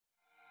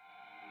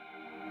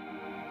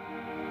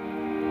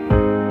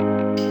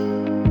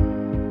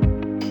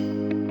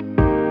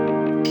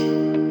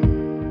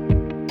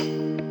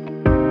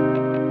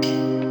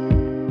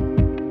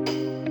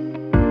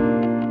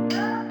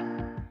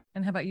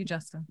you,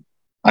 Justin?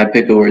 I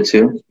pick a word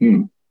too.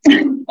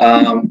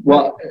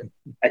 Well,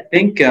 I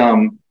think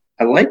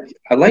I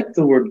like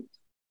the word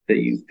that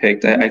you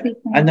picked.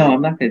 I know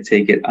I'm not going to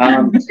take it.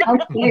 I'll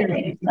hear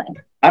it.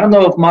 I don't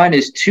know if mine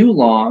is too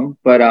long,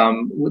 but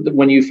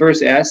when you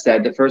first asked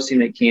that, the first thing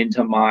that came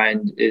to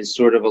mind is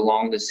sort of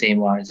along the same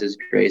lines as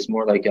Grace,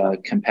 more like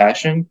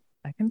compassion.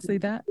 I can see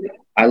that.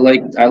 I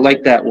like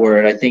that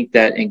word. I think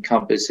that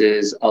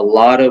encompasses a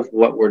lot of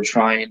what we're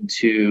trying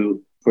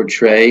to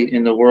portray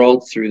in the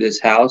world through this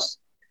house.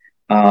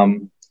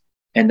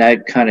 And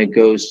that kind of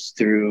goes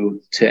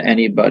through to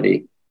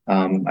anybody.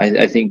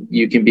 I think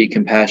you can be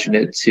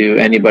compassionate to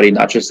anybody,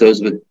 not just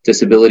those with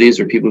disabilities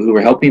or people who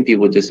are helping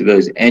people with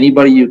disabilities.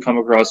 Anybody you come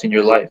across in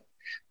your life,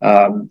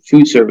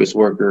 food service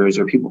workers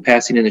or people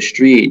passing in the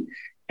street,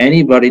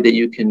 anybody that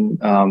you can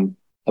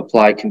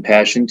apply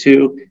compassion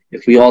to.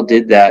 If we all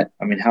did that,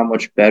 I mean, how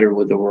much better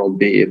would the world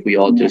be if we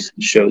all just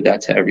showed that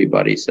to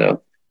everybody?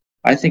 So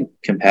I think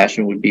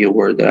compassion would be a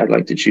word that I'd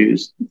like to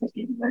choose.